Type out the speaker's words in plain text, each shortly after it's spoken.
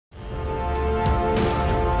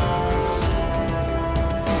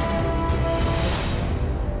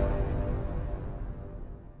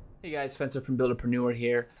guys, Spencer from Buildapreneur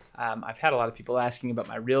here. I've had a lot of people asking about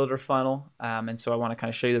my realtor funnel, and so I want to kind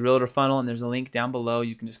of show you the realtor funnel, and there's a link down below.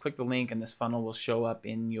 You can just click the link and this funnel will show up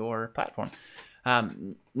in your platform.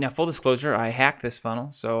 Now, full disclosure, I hacked this funnel,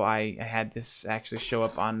 so I had this actually show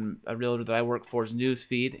up on a realtor that I work for's news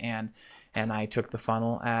feed, and I took the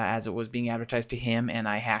funnel as it was being advertised to him, and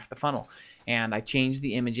I hacked the funnel. And I changed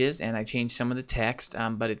the images and I changed some of the text,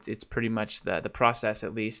 but it's pretty much the process,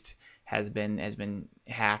 at least, has been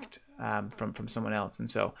hacked from someone else. And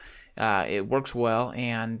so it works well,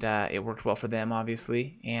 and it worked well for them,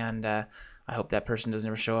 obviously. And I hope that person doesn't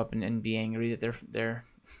ever show up and be angry that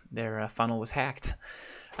their funnel was hacked.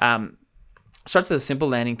 Starts with a simple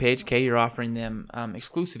landing page. Okay, you're offering them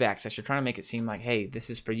exclusive access. You're trying to make it seem like, hey, this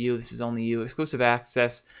is for you. This is only you. Exclusive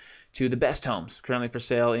access to the best homes currently for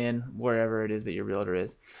sale in wherever it is that your realtor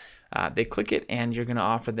is. They click it, and you're going to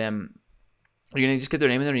offer them. You're going to just get their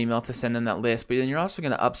name and their email to send them that list, but then you're also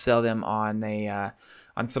going to upsell them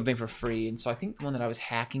on something for free. And so I think the one that I was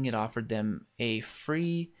hacking, it offered them a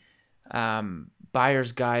free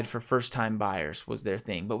buyer's guide for first-time buyers was their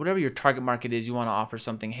thing. But whatever your target market is, you want to offer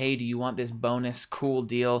something. Hey, do you want this bonus cool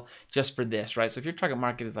deal just for this, right? So if your target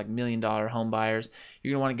market is like $1 million home buyers,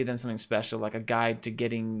 you're going to want to give them something special, like a guide to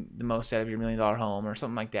getting the most out of your $1 million home or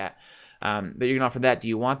something like that. But you're going to offer that. Do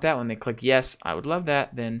you want that? When they click yes, I would love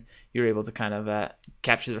that, then you're able to kind of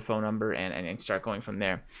capture their phone number and start going from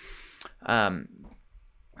there.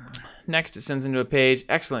 Next, it sends into a page.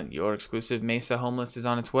 Excellent. Your exclusive Mesa home list is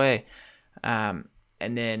on its way. And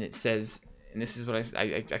then it says, and this is what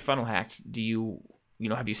I funnel hacked. Do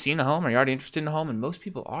have you seen a home? Are you already interested in a home? And most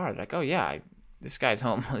people are. They're like, oh yeah, this guy's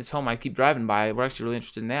home. This home I keep driving by. We're actually really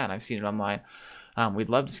interested in that. And I've seen it online. We'd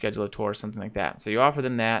love to schedule a tour or something like that. So you offer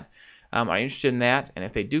them that. Are you interested in that? And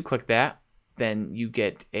if they do click that, then you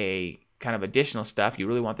get a kind of additional stuff. You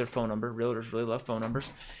really want their phone number. Realtors really love phone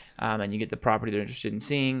numbers. And you get the property they're interested in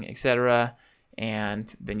seeing, etc.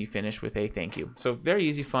 And then you finish with a thank you. So very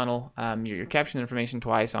easy funnel. You're capturing the information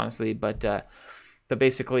twice, honestly, but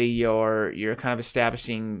basically you're kind of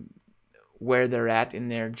establishing where they're at in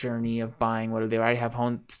their journey of buying, whether they already have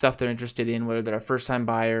home stuff they're interested in, whether they're a first-time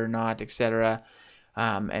buyer or not, etc.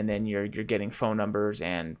 And then you're getting phone numbers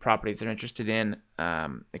and properties they're interested in,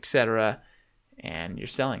 etc. And you're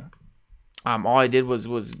selling. All I did was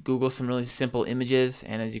Google some really simple images,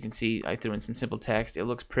 and as you can see, I threw in some simple text. It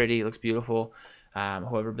looks pretty, it looks beautiful.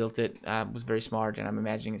 Whoever built it was very smart, and I'm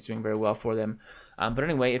imagining it's doing very well for them. But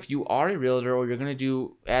anyway, if you are a realtor or you're going to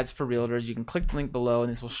do ads for realtors, you can click the link below,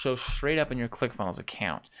 and this will show straight up in your ClickFunnels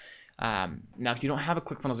account. Now, if you don't have a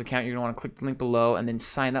ClickFunnels account, you're going to want to click the link below and then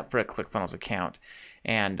sign up for a ClickFunnels account.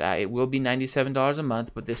 And it will be $97 a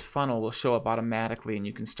month, but this funnel will show up automatically, and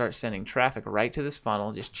you can start sending traffic right to this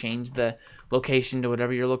funnel. Just change the location to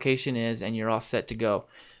whatever your location is, and you're all set to go.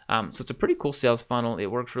 So it's a pretty cool sales funnel. It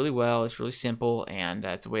works really well. It's really simple, and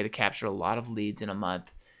it's a way to capture a lot of leads in a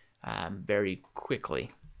month very quickly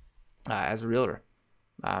as a realtor.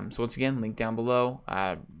 So once again, link down below.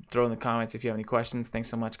 Throw in the comments if you have any questions. Thanks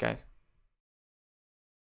so much, guys.